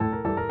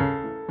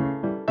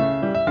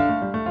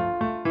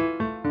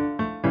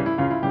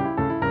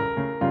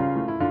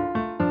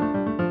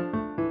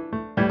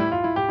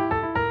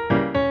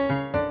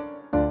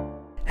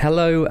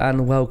Hello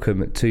and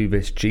welcome to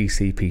this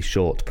GCP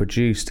short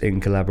produced in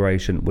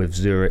collaboration with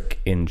Zurich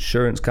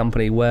Insurance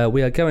Company, where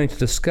we are going to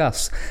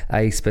discuss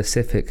a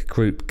specific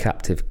group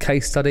captive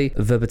case study,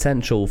 the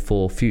potential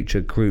for future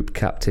group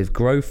captive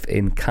growth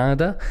in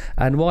Canada,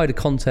 and why the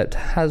concept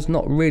has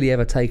not really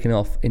ever taken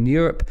off in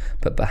Europe,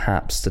 but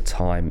perhaps the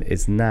time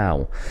is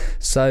now.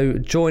 So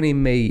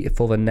joining me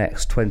for the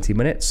next 20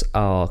 minutes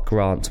are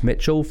Grant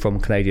Mitchell from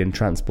Canadian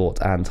Transport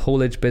and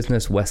Haulage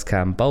business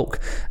Westcan Bulk,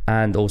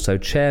 and also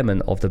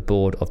chairman of the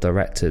board of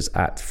directors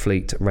at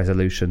Fleet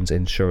Resolutions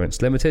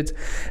Insurance Limited,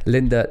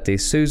 Linda De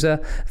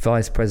Souza,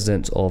 vice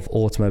president of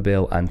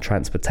automobile and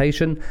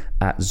transportation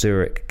at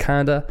Zurich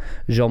Canada,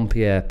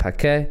 Jean-Pierre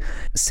Paquet,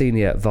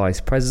 senior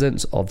vice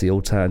president of the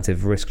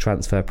alternative risk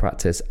transfer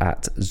practice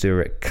at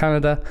Zurich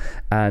Canada,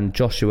 and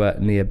Joshua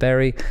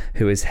Niaberry,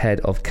 who is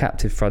head of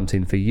captive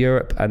fronting for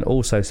Europe and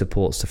also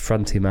supports the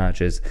fronting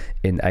managers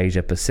in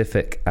Asia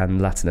Pacific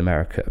and Latin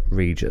America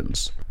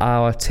regions.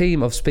 Our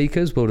team of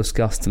speakers will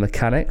discuss the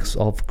mechanics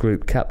of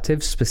group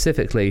captives,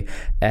 specifically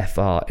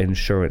FR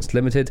Insurance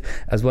Limited,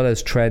 as well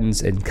as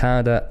trends in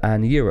Canada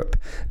and Europe.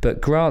 But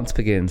Grant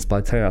begins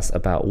by telling us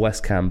about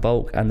Westcan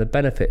Bulk and the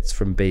benefits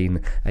from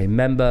being a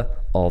member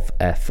of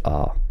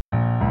FR.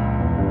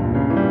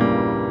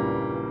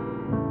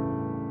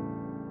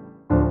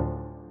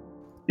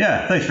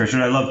 Yeah, thanks,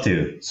 Richard. I'd love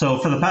to. So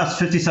for the past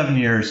 57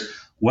 years,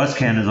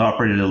 Westcan has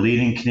operated a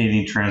leading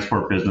Canadian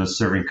transport business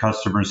serving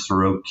customers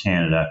throughout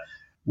Canada.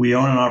 We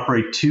own and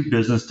operate two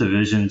business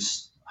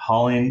divisions,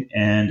 hauling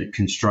and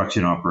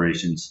construction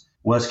operations.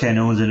 Westcan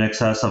owns in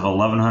excess of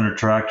 1,100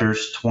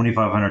 tractors,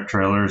 2,500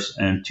 trailers,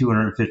 and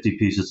 250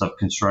 pieces of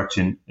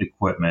construction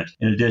equipment.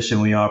 In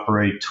addition, we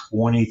operate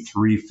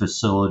 23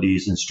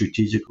 facilities in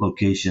strategic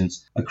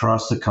locations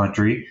across the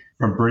country,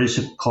 from British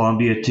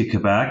Columbia to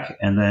Quebec,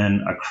 and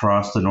then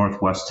across the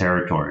Northwest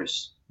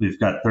Territories. We've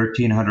got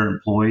 1,300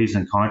 employees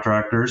and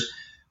contractors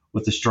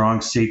with a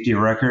strong safety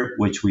record,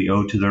 which we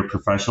owe to their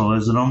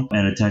professionalism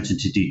and attention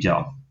to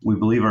detail. We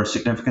believe our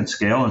significant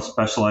scale and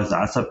specialized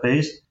asset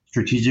base,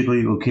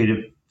 strategically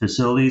located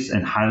facilities,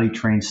 and highly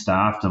trained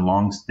staff and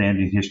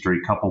long-standing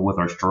history, coupled with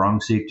our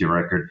strong safety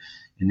record,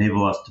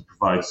 enable us to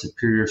provide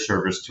superior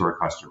service to our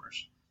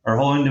customers. Our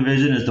hauling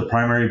division is the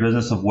primary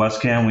business of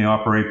Westcan. We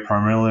operate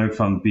primarily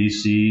from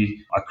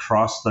BC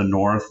across the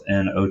north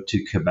and out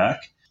to Quebec.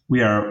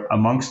 We are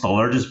amongst the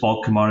largest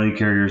bulk commodity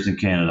carriers in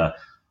Canada,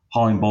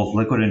 hauling both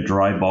liquid and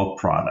dry bulk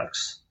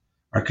products.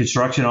 Our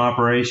construction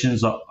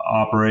operations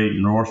operate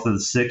north of the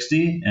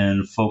 60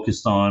 and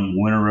focused on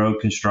winter road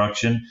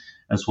construction,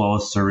 as well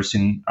as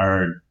servicing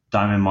our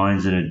diamond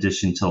mines in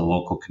addition to the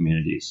local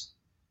communities.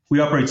 We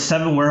operate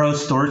 7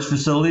 warehouse storage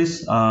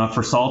facilities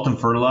for salt and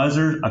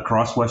fertilizer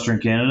across Western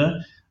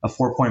Canada, a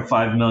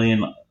 4.5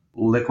 million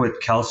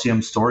liquid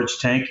calcium storage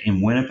tank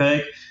in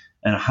Winnipeg,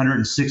 and a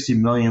 160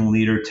 million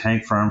liter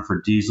tank farm for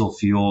diesel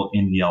fuel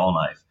in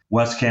Yellowknife.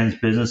 Westcan's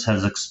business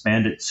has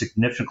expanded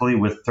significantly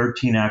with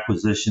 13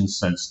 acquisitions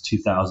since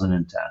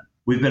 2010.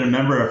 We've been a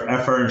member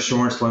of FR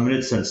Insurance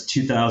Limited since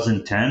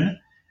 2010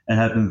 and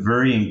have been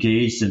very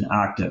engaged and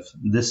active.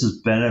 This has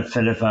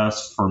benefited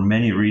us for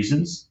many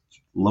reasons: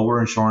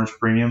 lower insurance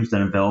premiums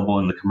than available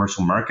in the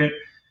commercial market,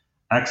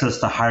 access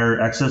to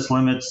higher excess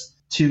limits,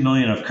 $2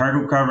 million of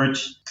cargo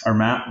coverage, our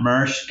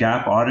MARSH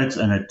gap audits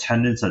and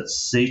attendance at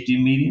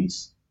safety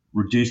meetings,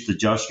 reduced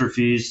adjuster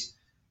fees,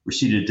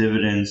 receipt of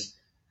dividends,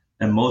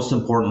 and most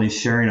importantly,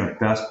 sharing of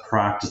best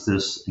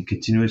practices and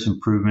continuous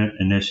improvement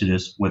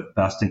initiatives with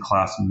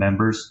best-in-class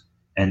members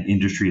and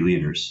industry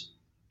leaders.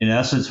 In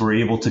essence, we're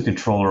able to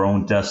control our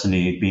own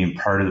destiny being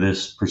part of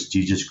this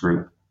prestigious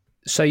group.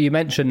 So you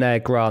mentioned there,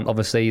 Grant,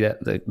 obviously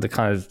that the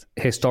kind of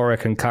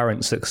historic and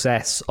current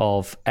success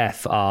of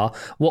FR.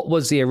 What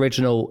was the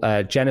original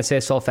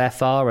genesis of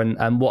FR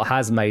and what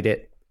has made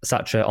it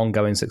such an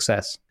ongoing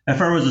success?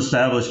 FR was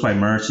established by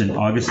Marsh in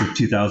August of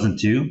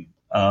 2002.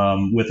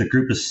 With a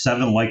group of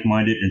 7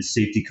 like-minded and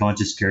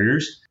safety-conscious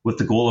carriers, with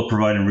the goal of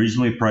providing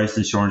reasonably priced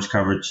insurance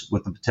coverage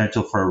with the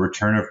potential for a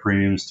return of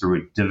premiums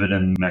through a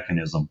dividend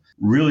mechanism.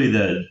 Really,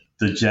 the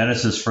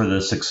genesis for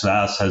the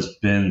success has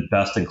been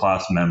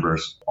best-in-class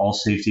members, all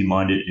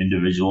safety-minded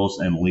individuals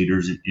and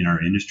leaders in our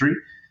industry.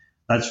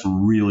 That's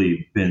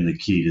really been the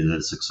key to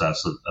the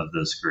success of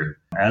this group.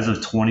 As of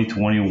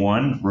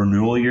 2021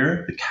 renewal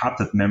year, the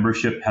captive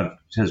membership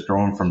has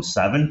grown from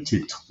 7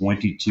 to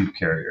 22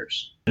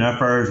 carriers. And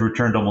FR has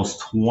returned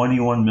almost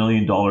 $21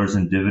 million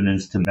in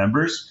dividends to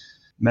members.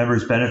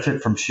 Members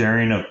benefit from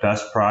sharing of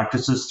best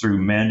practices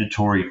through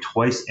mandatory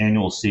twice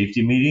annual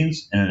safety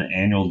meetings and an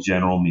annual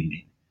general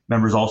meeting.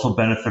 Members also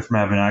benefit from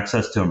having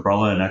access to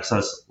umbrella and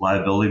excess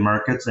liability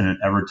markets in an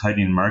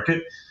ever-tightening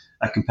market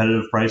at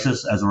competitive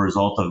prices as a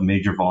result of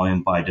major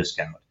volume by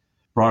discount.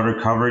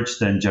 Broader coverage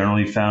than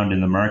generally found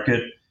in the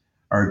market.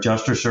 Our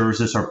adjuster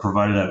services are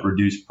provided at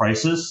reduced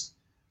prices.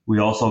 We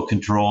also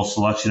control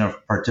selection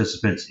of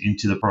participants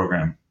into the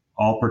program.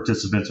 All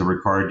participants are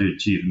required to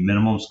achieve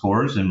minimum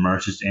scores in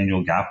Marsh's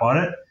annual gap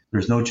audit.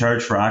 There's no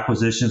charge for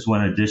acquisitions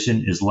when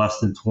addition is less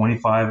than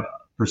 25%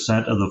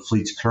 of the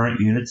fleet's current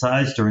unit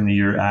size during the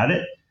year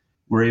added.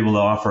 We're able to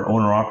offer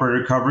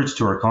owner-operator coverage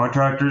to our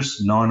contractors,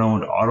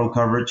 non-owned auto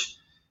coverage,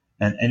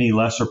 and any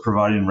lessor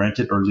providing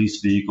rented or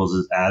leased vehicles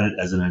is added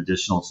as an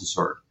additional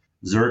support.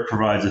 Zurich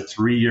provides a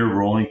 3-year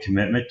rolling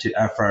commitment to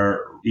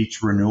FR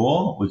each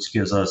renewal, which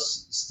gives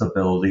us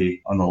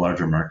stability on the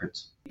larger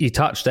markets. You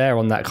touched there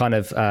on that kind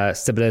of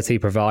stability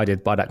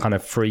provided by that kind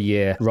of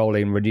 3-year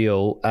rolling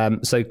renewal.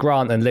 So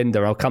Grant and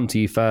Linda, I'll come to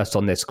you first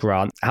on this,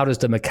 Grant. How does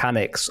the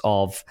mechanics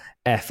of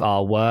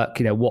FR work?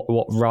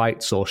 What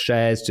rights or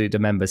shares do the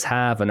members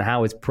have, and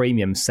how is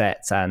premium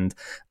set and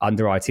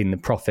underwriting the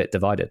profit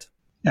divided?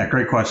 Yeah,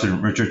 great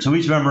question, Richard. So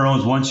each member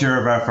owns one share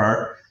of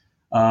FR,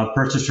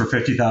 purchased for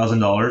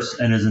 $50,000,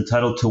 and is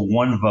entitled to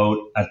one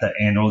vote at the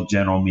annual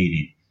general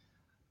meeting.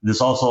 This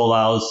also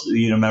allows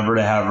a member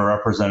to have a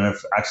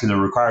representative. Actually, they're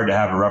required to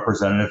have a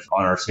representative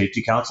on our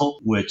safety council,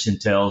 which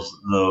entails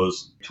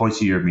those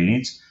twice-a-year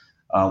meetings,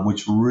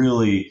 which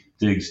really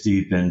digs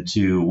deep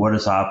into what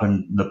has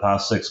happened the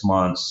past 6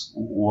 months,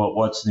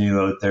 what's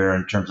new out there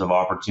in terms of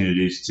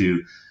opportunities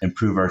to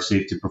improve our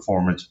safety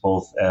performance,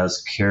 both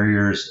as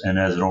carriers and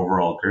as an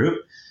overall group,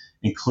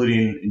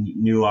 including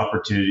new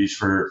opportunities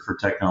for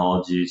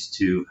technologies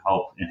to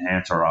help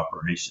enhance our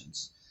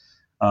operations.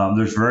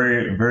 There's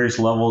various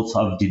levels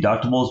of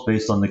deductibles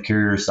based on the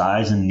carrier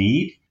size and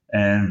need,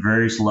 and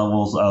various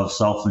levels of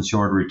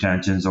self-insured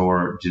retentions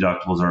or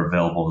deductibles are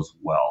available as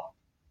well.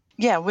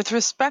 Yeah, with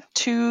respect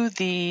to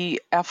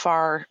the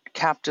FR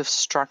captive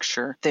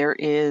structure, there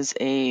is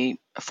a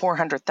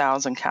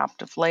 400,000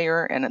 captive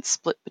layer, and it's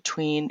split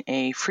between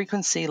a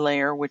frequency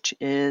layer, which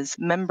is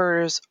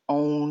members'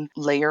 own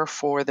layer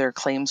for their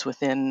claims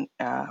within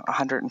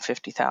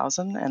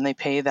 150,000, and they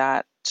pay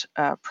that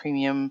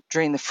premium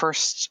during the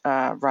first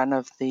run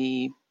of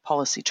the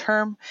policy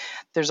term.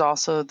 There's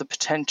also the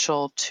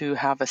potential to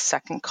have a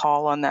second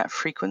call on that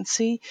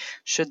frequency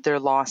should their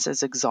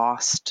losses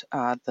exhaust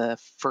the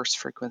first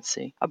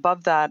frequency.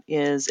 Above that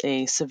is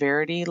a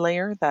severity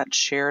layer that's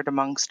shared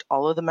amongst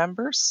all of the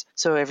members.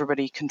 So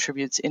everybody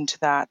contributes into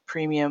that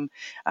premium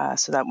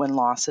so that when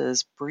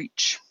losses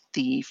breach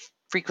the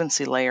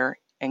frequency layer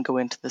and go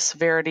into the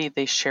severity,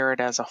 they share it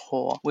as a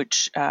whole,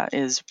 which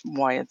is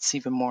why it's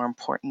even more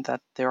important that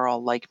they're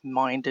all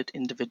like-minded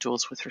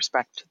individuals with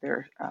respect to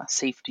their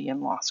safety and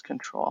loss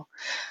control.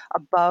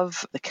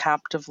 Above the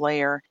captive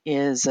layer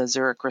is a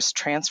Zurich Risk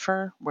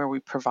Transfer, where we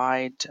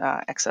provide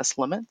excess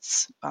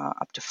limits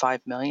up to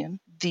 $5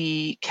 million.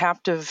 The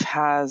captive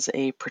has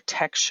a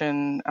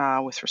protection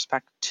with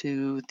respect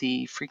to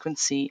the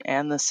frequency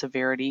and the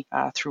severity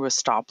through a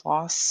stop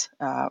loss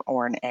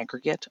or an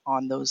aggregate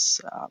on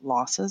those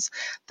losses.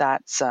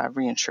 That's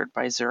reinsured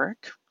by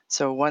Zurich.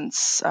 So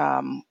once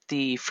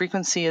the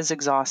frequency is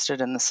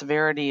exhausted and the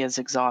severity is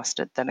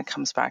exhausted, then it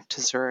comes back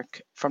to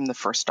Zurich from the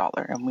first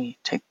dollar, and we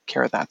take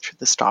care of that through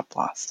the stop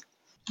loss.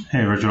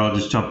 Hey, Richard, I'll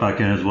just jump back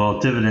in as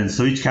well. Dividends.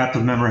 So each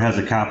captive member has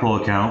a capital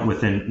account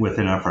within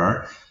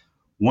FR.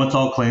 Once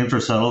all claims are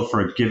settled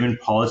for a given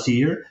policy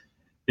year,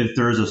 if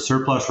there is a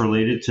surplus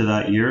related to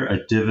that year,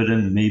 a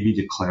dividend may be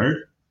declared.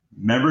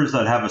 Members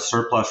that have a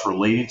surplus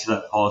relating to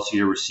that policy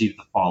year receive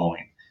the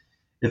following.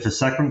 If a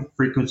second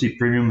frequency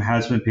premium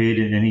has been paid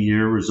in any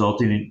year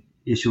resulting in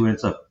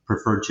issuance of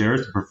preferred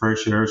shares, the preferred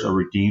shares are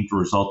redeemed,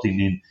 resulting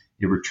in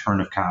a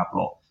return of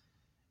capital.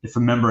 If a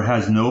member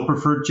has no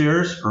preferred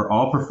shares or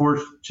all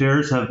preferred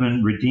shares have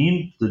been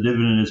redeemed, the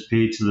dividend is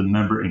paid to the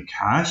member in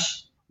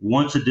cash.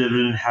 Once a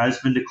dividend has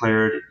been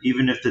declared,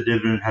 even if the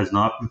dividend has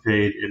not been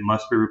paid, it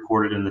must be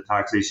recorded in the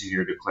taxation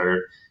year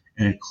declared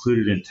and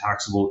included in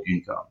taxable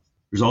income.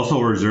 There's also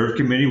a reserve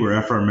committee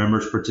where FR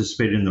members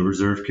participate in the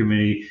reserve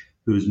committee,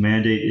 whose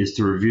mandate is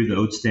to review the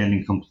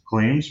outstanding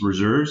claims,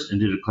 reserves,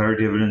 and to declare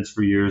dividends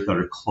for years that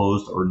are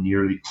closed or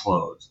nearly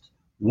closed.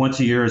 Once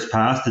a year has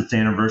passed its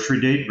anniversary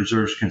date,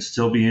 reserves can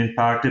still be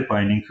impacted by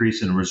an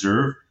increase in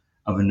reserve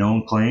of a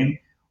known claim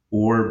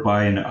or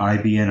by an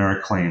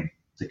IBNR claim.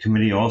 The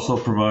committee also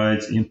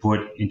provides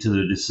input into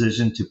the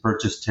decision to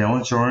purchase tail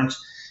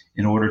insurance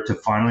in order to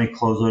finally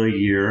close out a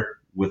year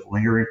with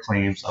lingering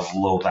claims of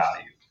low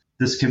value.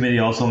 This committee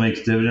also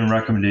makes dividend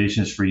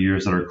recommendations for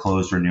years that are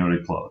closed or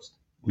nearly closed.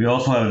 We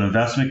also have an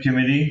investment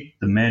committee.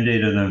 The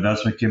mandate of the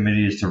investment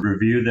committee is to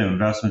review the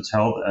investments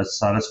held as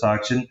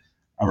satisfaction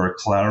of our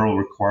collateral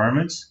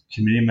requirements.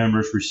 Committee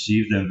members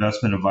receive the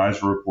investment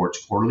advisor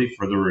reports quarterly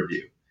for the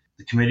review.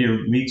 The committee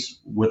meets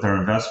with our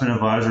investment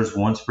advisors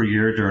once per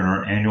year during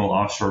our annual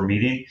offshore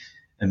meeting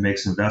and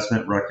makes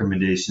investment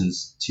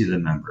recommendations to the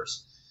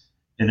members.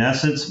 In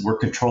essence, we're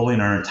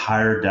controlling our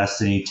entire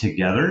destiny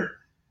together,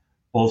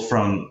 both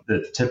from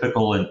the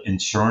typical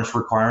insurance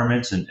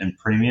requirements and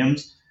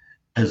premiums,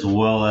 as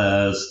well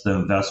as the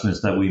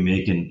investments that we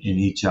make in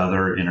each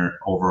other in our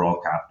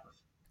overall captive.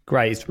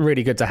 Great. It's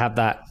really good to have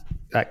that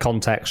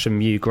context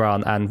from you,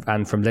 Grant,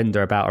 and from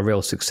Linda about a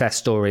real success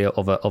story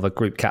of a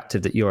group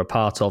captive that you're a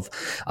part of.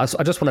 I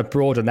just want to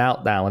broaden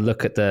out now and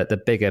look at the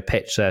bigger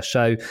picture.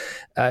 So,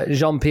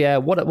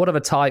 Jean-Pierre, what are the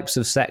types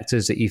of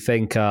sectors that you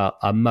think are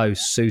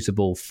most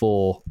suitable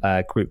for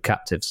group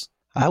captives?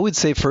 I would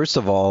say, first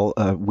of all,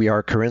 we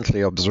are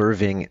currently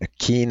observing a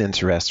keen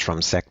interest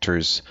from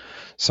sectors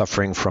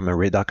suffering from a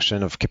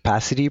reduction of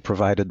capacity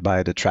provided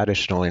by the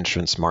traditional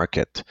insurance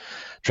market.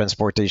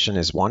 Transportation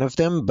is one of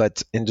them,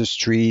 but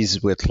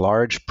industries with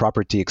large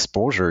property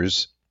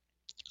exposures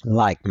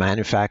like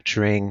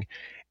manufacturing,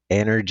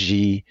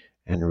 energy,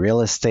 and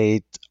real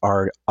estate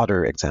are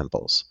other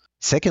examples.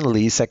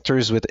 Secondly,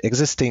 sectors with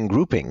existing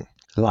grouping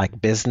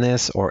like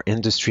business or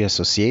industry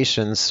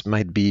associations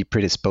might be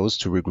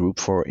predisposed to regroup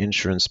for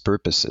insurance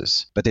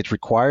purposes, but it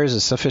requires a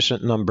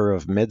sufficient number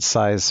of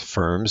mid-sized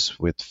firms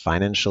with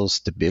financial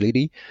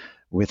stability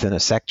within a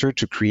sector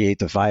to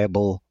create a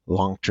viable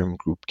long-term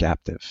group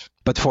captive.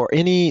 But for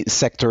any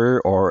sector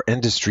or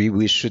industry,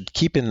 we should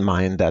keep in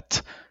mind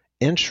that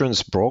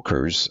insurance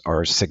brokers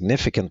are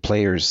significant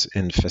players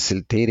in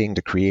facilitating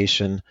the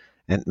creation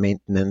and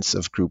maintenance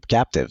of group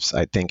captives.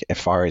 I think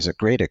FR is a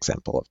great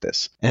example of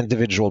this.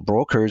 Individual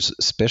brokers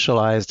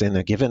specialized in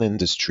a given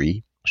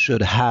industry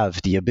should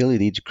have the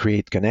ability to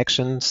create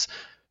connections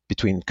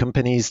between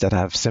companies that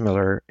have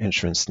similar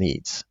insurance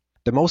needs.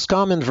 The most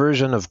common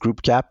version of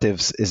group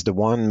captives is the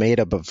one made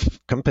up of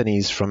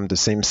companies from the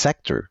same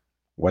sector,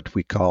 what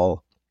we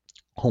call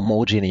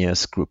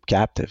homogeneous group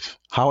captive.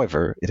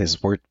 However, it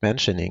is worth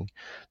mentioning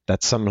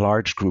that some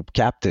large group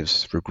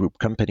captives regroup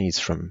companies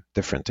from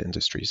different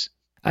industries.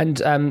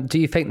 And do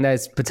you think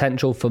there's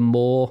potential for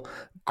more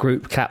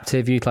group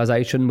captive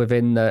utilization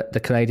within the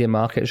Canadian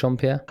market,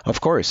 Jean-Pierre?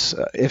 Of course.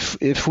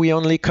 If we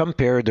only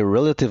compare the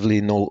relatively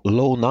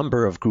low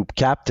number of group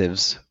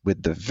captives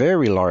with the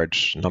very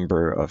large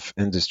number of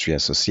industry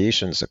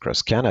associations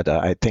across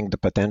Canada, I think the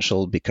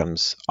potential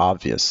becomes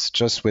obvious.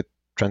 Just with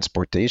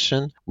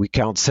transportation, we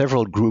count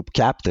several group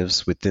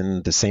captives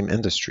within the same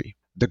industry.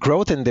 The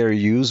growth in their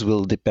use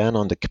will depend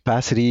on the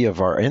capacity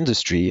of our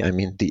industry,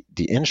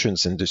 the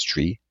insurance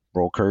industry,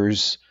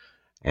 brokers,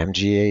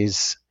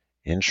 MGAs,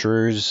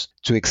 insurers,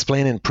 to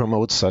explain and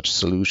promote such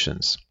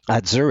solutions.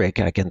 At Zurich,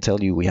 I can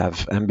tell you we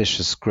have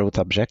ambitious growth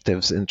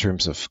objectives in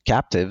terms of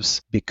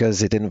captives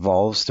because it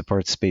involves the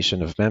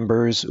participation of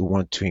members who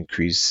want to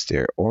increase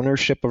their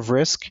ownership of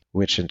risk,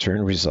 which in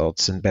turn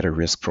results in better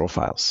risk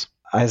profiles.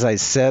 As I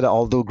said,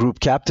 although group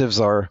captives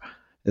are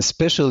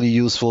especially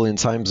useful in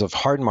times of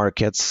hard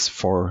markets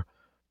for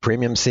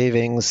premium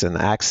savings and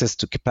access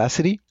to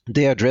capacity,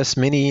 they address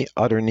many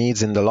other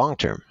needs in the long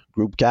term.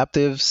 Group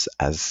captives,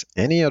 as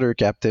any other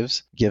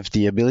captives, give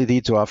the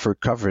ability to offer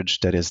coverage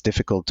that is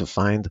difficult to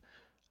find,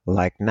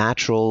 like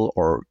natural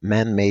or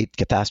man-made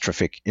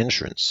catastrophic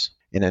insurance.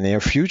 In the near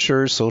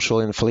future, social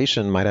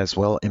inflation might as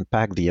well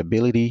impact the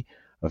ability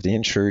of the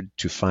insured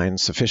to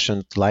find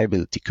sufficient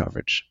liability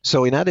coverage.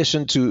 So in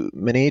addition to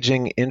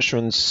managing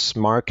insurance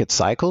market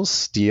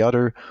cycles, the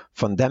other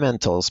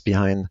fundamentals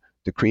behind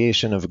the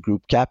creation of a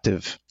group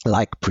captive,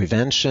 like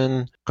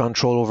prevention,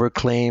 control over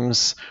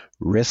claims,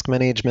 risk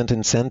management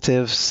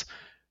incentives,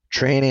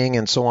 training,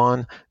 and so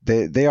on,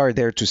 they are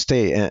there to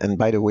stay. And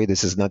by the way,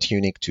 this is not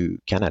unique to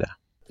Canada.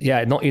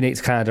 Yeah, not unique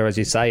to Canada, as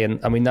you say.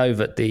 And we know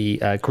that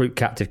the group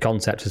captive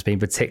concept has been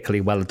particularly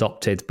well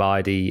adopted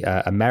by the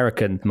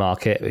American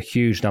market,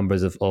 huge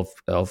numbers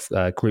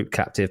of group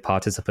captive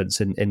participants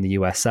in the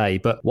USA.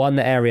 But one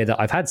area that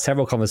I've had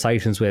several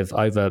conversations with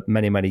over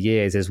many, many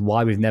years is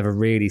why we've never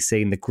really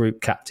seen the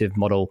group captive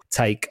model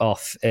take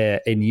off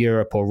in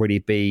Europe or really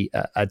be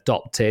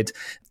adopted.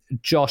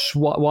 Josh,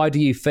 why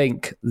do you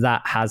think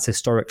that has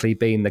historically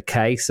been the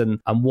case, and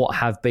what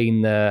have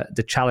been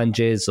the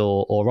challenges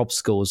or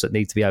obstacles that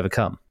need to be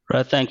overcome?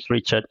 Right, thanks,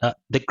 Richard.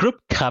 The group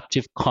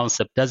captive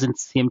concept doesn't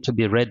seem to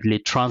be readily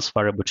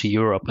transferable to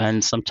Europe,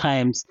 and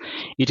sometimes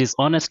it is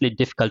honestly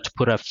difficult to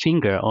put a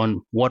finger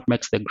on what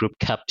makes the group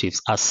captives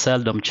a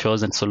seldom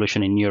chosen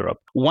solution in Europe.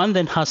 One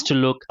then has to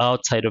look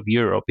outside of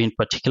Europe, in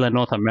particular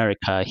North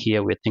America.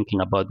 Here we're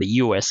thinking about the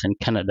US and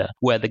Canada,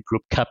 where the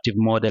group captive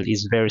model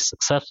is very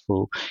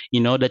successful,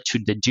 in order to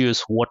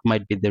deduce what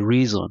might be the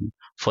reason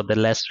for the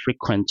less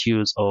frequent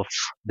use of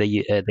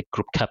the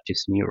group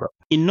captives in Europe.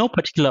 In no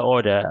particular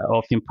order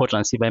of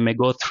importance, if I may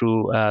go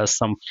through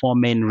some four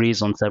main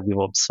reasons that we've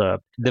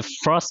observed. The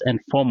first and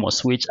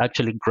foremost, which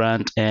actually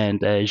Grant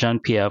and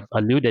Jean-Pierre have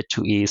alluded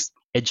to, is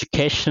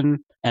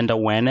education and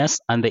awareness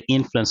and the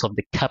influence of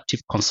the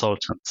captive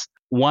consultants.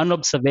 One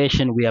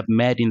observation we have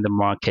made in the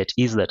market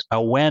is that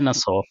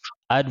awareness of,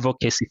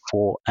 advocacy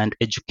for, and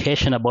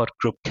education about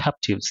group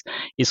captives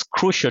is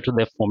crucial to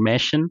their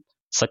formation,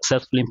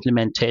 successful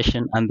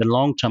implementation, and the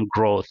long-term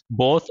growth,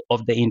 both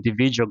of the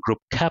individual group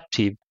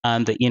captive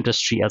and the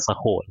industry as a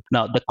whole.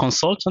 Now, the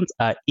consultants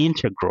are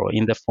integral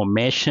in the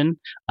formation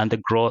and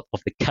the growth of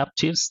the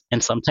captives,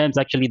 and sometimes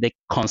actually they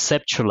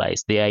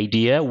conceptualize the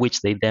idea, which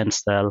they then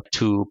sell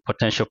to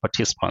potential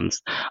participants.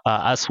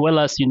 As well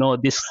as,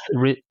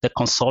 the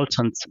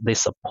consultants, they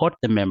support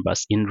the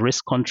members in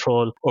risk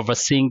control,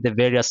 overseeing the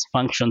various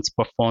functions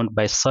performed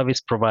by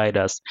service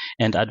providers,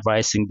 and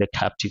advising the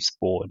captives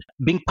board.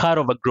 Being part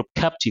of a group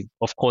captive,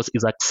 of course,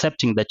 is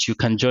accepting that you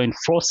can join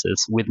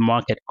forces with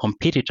market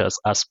competitors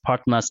as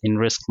partners in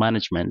risk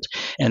management.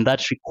 And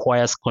that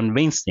requires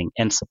convincing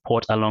and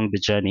support along the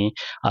journey,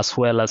 as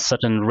well as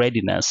certain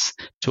readiness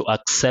to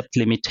accept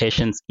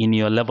limitations in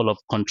your level of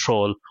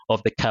control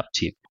of the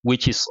captive,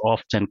 which is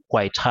often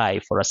quite high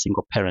for a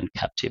single parent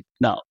captive.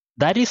 Now,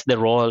 that is the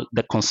role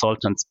the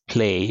consultants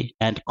play.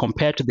 And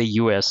compared to the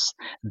US,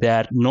 there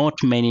are not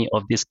many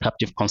of these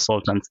captive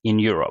consultants in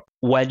Europe.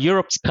 While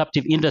Europe's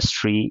captive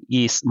industry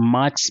is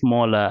much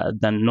smaller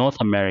than North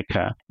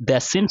America, there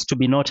seems to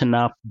be not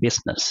enough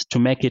business to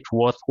make it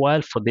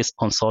worthwhile for these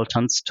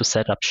consultants to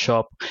set up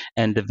shop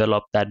and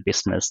develop that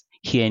business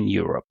here in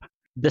Europe.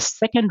 The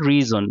second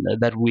reason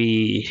that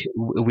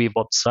we've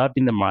observed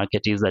in the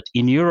market is that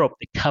in Europe,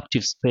 the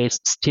captives face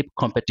steep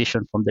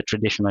competition from the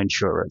traditional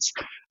insurers.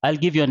 I'll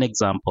give you an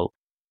example.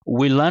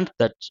 We learned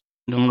that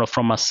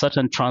from a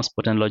certain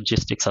transport and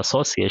logistics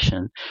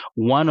association,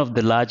 one of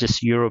the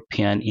largest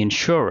European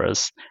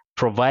insurers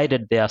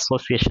provided the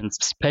association's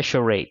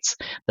special rates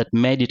that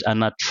made it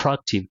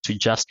unattractive to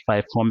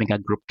justify forming a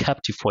group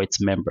captive for its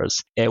members,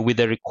 with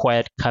the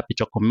required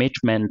capital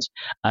commitment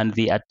and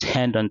the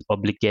attendant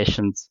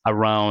obligations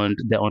around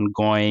the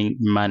ongoing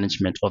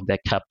management of their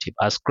captive.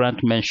 As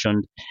Grant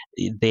mentioned,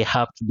 they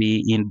have to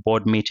be in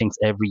board meetings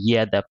every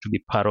year. They have to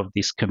be part of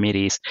these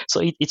committees.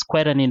 So it's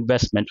quite an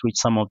investment, which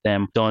some of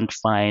them don't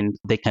find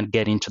they can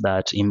get into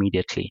that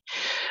immediately.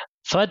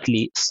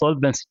 Thirdly,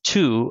 Solvency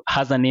II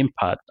has an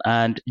impact,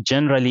 and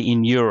generally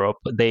in Europe,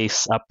 there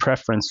is a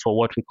preference for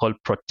what we call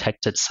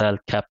protected cell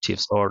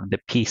captives, or the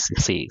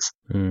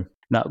PCCs.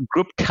 Now,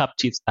 group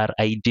captives are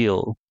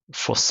ideal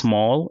for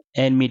small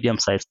and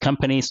medium-sized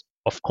companies.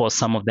 Of course,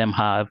 some of them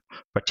have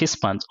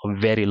participants of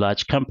very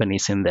large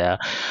companies in there,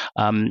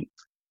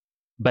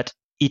 but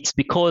it's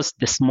because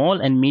the small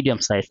and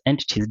medium-sized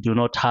entities do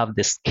not have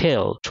the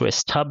scale to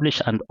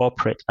establish and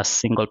operate a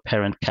single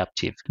parent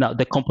captive. Now,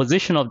 the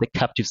composition of the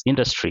captives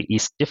industry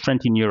is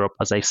different in Europe,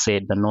 as I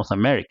said, than North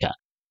America.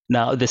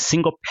 Now, the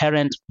single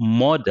parent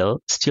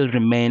model still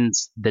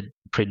remains the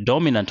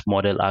predominant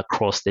model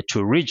across the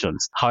two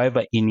regions.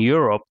 However, in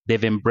Europe,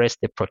 they've embraced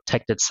the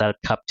protected cell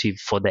captive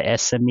for the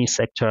SME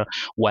sector,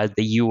 while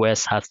the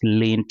US has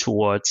leaned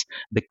towards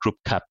the group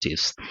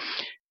captives.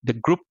 The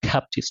group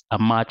captives are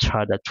much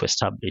harder to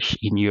establish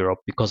in Europe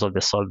because of the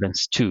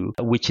Solvency II,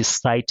 which is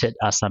cited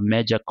as a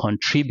major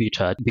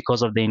contributor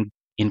because of the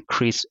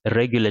increased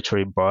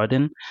regulatory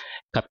burden,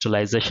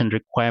 capitalization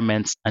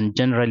requirements, and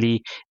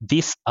generally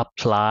these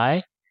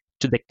apply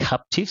to the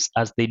captives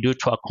as they do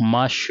to a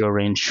commercial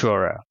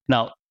reinsurer.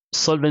 Now,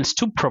 Solvency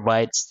II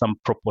provides some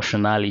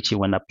proportionality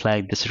when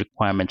applying this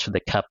requirement to the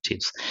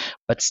captives,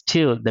 but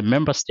still the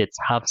member states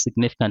have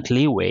significant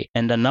leeway,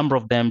 and a number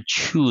of them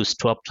choose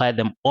to apply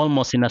them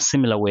almost in a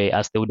similar way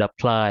as they would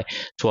apply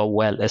to a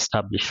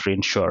well-established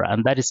reinsurer,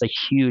 and that is a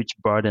huge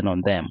burden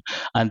on them,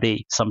 and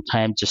they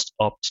sometimes just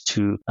opt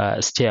to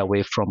stay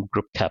away from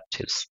group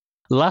captives.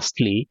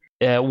 Lastly,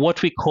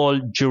 what we call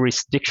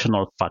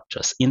jurisdictional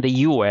factors. In the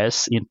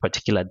US, in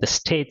particular, the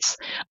states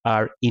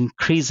are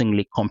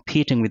increasingly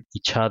competing with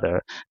each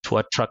other to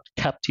attract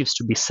captives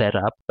to be set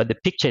up, but the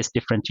picture is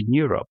different in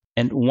Europe.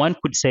 And one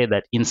could say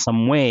that in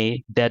some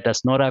way, there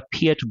does not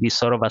appear to be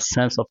sort of a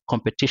sense of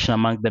competition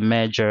among the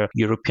major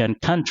European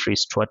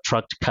countries to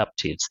attract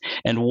captives.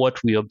 And what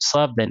we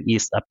observe then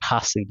is a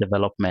passive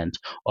development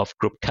of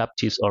group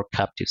captives or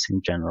captives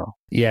in general.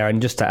 Yeah,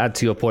 and just to add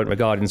to your point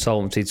regarding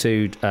Solvency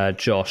II,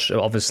 Josh,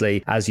 obviously,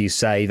 as you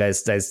say,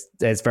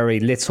 there's very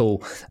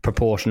little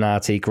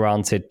proportionality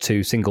granted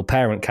to single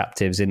parent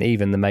captives in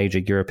even the major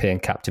European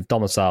captive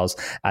domiciles,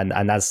 and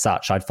as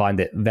such, I'd find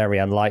it very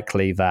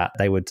unlikely that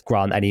they would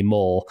grant any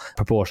more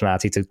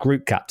proportionality to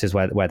group captives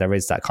where there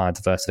is that kind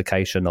of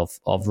diversification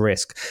of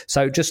risk.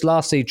 So just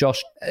lastly,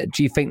 Josh,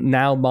 do you think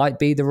now might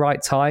be the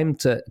right time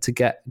to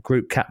get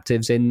group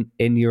captives in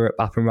Europe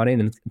up and running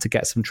and to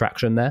get some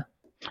traction there?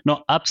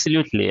 No,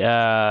 absolutely.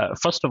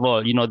 First of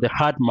all, the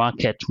hard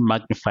market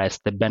magnifies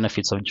the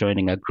benefits of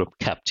joining a group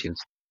captive.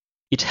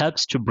 It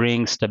helps to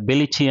bring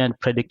stability and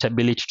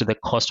predictability to the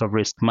cost of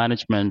risk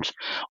management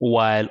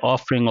while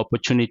offering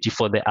opportunity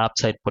for the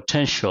upside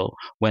potential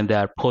when there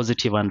are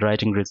positive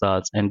underwriting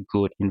results and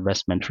good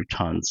investment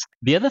returns.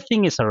 The other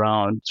thing is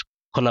around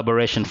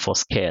collaboration for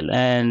scale,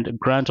 and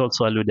Grant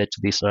also alluded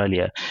to this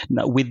earlier.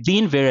 Now,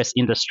 within various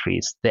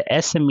industries, the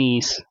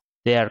SMEs,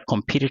 they are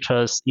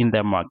competitors in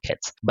their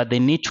markets, but they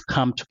need to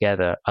come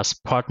together as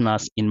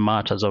partners in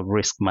matters of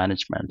risk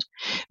management.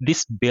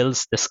 This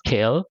builds the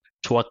scale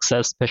to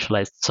access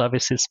specialized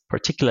services,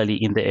 particularly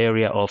in the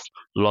area of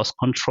loss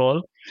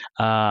control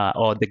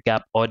or the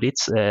gap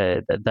audits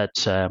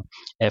that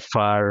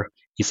FR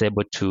is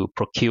able to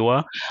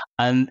procure.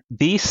 And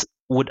this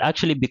would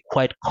actually be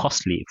quite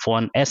costly for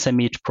an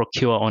SME to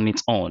procure on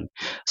its own.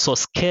 So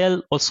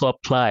scale also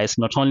applies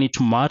not only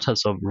to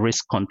matters of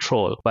risk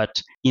control, but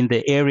in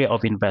the area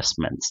of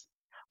investments.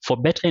 for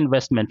better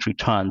investment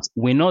returns,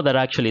 we know that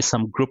actually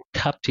some group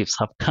captives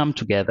have come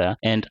together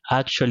and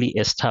actually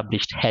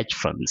established hedge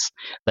funds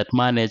that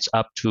manage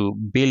up to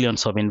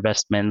billions of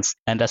investments.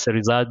 And as a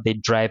result, they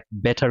drive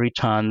better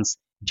returns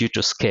due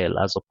to scale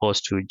as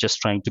opposed to just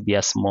trying to be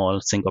a small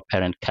single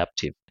parent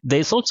captive.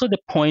 There's also the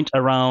point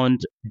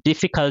around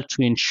difficult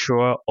to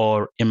insure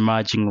or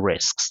emerging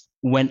risks.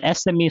 When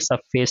SMEs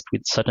are faced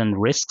with certain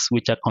risks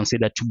which are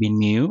considered to be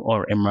new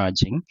or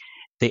emerging,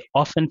 they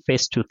often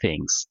face two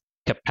things: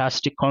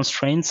 capacity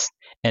constraints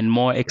and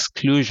more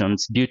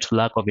exclusions due to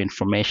lack of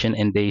information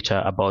and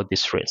data about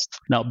these risks.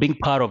 Now, being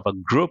part of a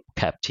group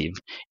captive,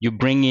 you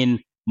bring in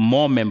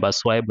more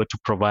members who are able to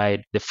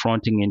provide the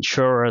fronting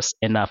insurers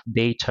enough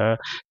data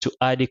to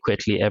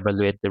adequately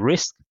evaluate the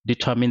risk,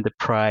 determine the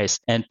price,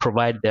 and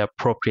provide the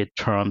appropriate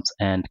terms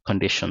and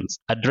conditions.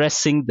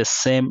 Addressing the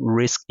same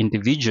risk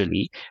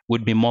individually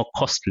would be more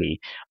costly,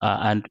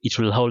 and it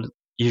will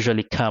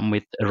usually come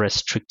with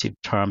restrictive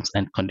terms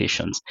and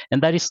conditions.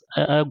 And that is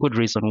a good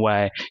reason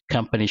why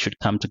companies should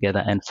come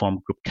together and form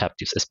group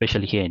captives,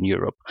 especially here in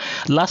Europe.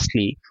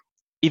 Lastly,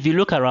 if you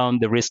look around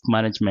the risk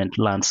management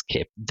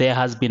landscape, there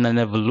has been an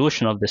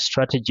evolution of the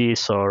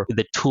strategies or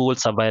the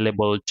tools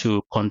available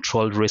to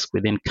control risk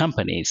within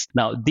companies.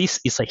 Now, this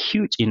is a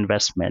huge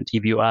investment.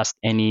 If you ask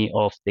any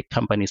of the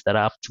companies that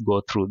have to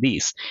go through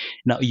this,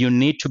 now you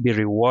need to be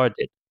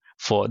rewarded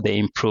for the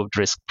improved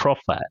risk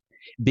profile.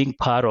 Being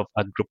part of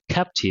a group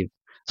captive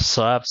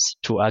serves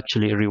to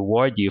actually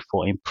reward you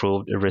for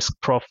improved risk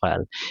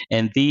profile.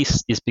 And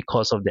this is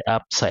because of the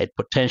upside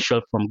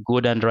potential from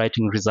good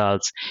underwriting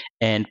results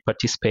and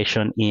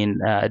participation in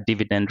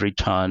dividend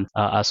return,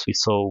 as we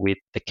saw with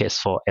the case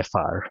for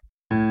FR.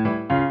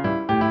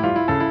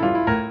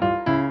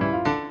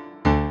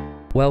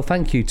 Well,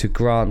 thank you to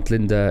Grant,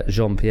 Linda,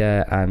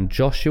 Jean-Pierre and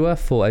Joshua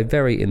for a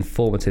very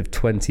informative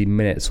 20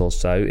 minutes or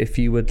so. If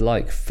you would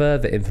like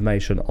further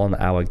information on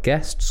our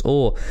guests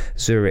or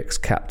Zurich's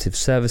captive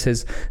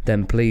services,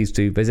 then please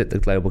do visit the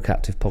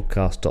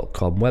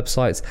globalcaptivepodcast.com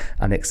website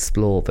and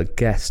explore the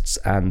guests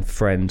and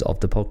friend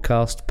of the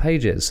podcast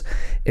pages.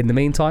 In the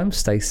meantime,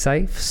 stay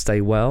safe,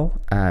 stay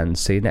well, and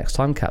see you next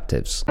time,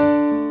 captives.